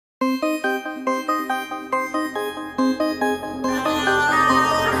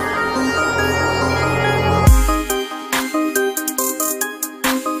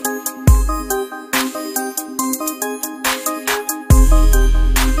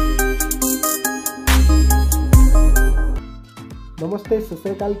नमस्ते, सत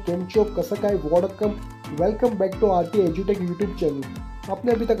श्री अकाल, केम छो, कसं काय, वॉडकम, welcome back to RT एजुटेक YouTube channel.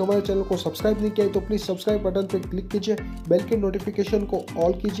 आपने अभी तक हमारे चैनल को सब्सक्राइब नहीं किया है तो प्लीज़ सब्सक्राइब बटन पर क्लिक कीजिए, बेल के नोटिफिकेशन को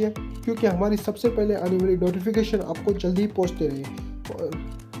ऑल कीजिए क्योंकि हमारी सबसे पहले आने वाली नोटिफिकेशन आपको जल्दी ही पहुँचते रहे।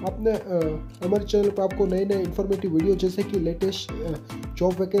 आपने हमारे चैनल पर आपको नए नए इन्फॉर्मेटिव वीडियो जैसे कि latest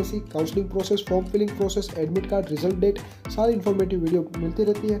job vacancy, counselling process, form filling process, admit card, result date, सारी इन्फॉर्मेटिव वीडियो मिलती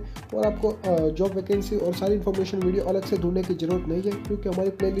रहती है। और आपको जॉब वैकेंसी और सारी इन्फॉर्मेशन वीडियो अलग से ढूंढने की ज़रूरत नहीं है क्योंकि हमारी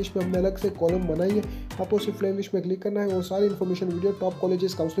प्लेलिस्ट में हमने अलग से कॉलम बनाई है। आपको सिर्फ प्लेलिस्ट में क्लिक करना है और सारी information video, top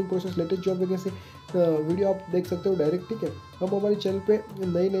colleges, counselling process, latest job vacancy video आप देख सकते हो डायरेक्ट। ठीक है, हम हमारे चैनल पर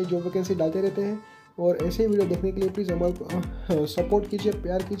नई नई जॉब वैकेंसी डालते रहते हैं और ऐसे ही वीडियो देखने के लिए प्लीज़ हमारे को सपोर्ट कीजिए,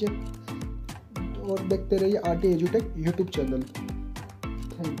 प्यार कीजिए और देखते रहिए RT एजुटेक YouTube channel.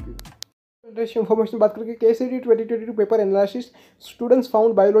 Thank you. Interest information बात करके KCT 2022 paper analysis, students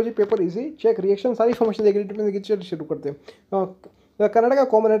found biology paper easy, check reaction, सारी इन्फॉर्मेशन देखिए। शुरू करते हैं। Karnataka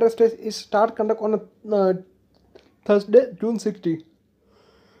common entrance test is start conduct on Thursday June 60.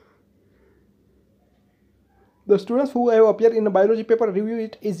 The students who have appeared in a biology paper review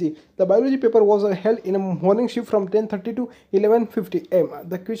it easy. The biology paper was held in a morning shift from 10:30 to 11:50 am.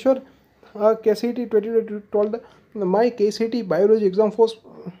 The question Kcet 2022 told my Kcet biology exam was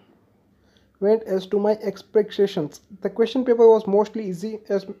went as to my expectations. The question paper was mostly easy,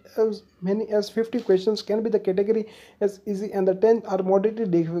 as many as 50 questions can be the category as easy and the 10 are moderately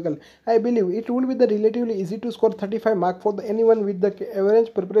difficult. I believe it would be the relatively easy to score 35 marks for anyone with the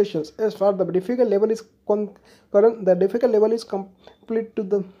average preparations. As far the difficult level is concerned, the difficult level is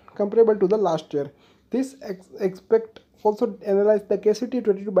comparable to the last year. This expect also analyze the Kcet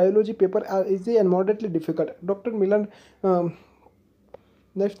 22 biology paper are easy and moderately difficult. Dr. Milan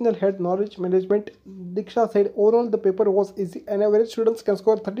National Head Knowledge Management Diksha said overall the paper was easy and average students can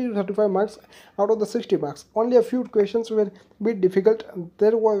score 30 to 35 marks out of the 60 marks. Only a few questions were a bit difficult.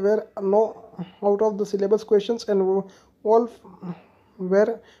 There were no out of the syllabus questions and all were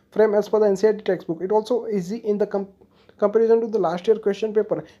framed as per the NCERT textbook. It also easy in the comparison to the last year question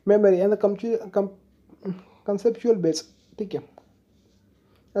paper, memory and the conceptual base. ठीक है,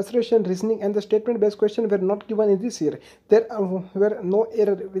 assertion, reasoning and the statement based question were not given in this year. There were no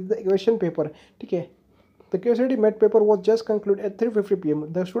error with the question paper. ठीक है, the Kcet MET paper was just concluded at 3:50 p.m.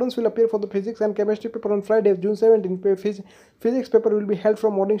 The students will appear for the physics and chemistry paper on Friday, June 17. Physics paper will be held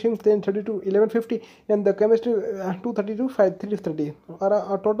from morning shift 10:30 to 11:50 and the chemistry 2:30 to 3:30.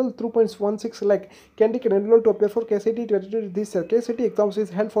 A total 3.16 lakh candidate enrolled to appear for Kcet 2022 this year. Kcet exams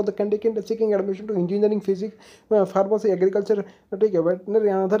is held for the candidate seeking admission to engineering, physics, pharmacy, agriculture,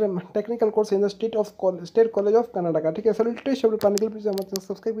 veterinary and other technical course in the State College of Karnataka. ठीक है, sir test पाने के लिए please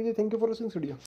subscribe कीजिए। Thank you for watching video.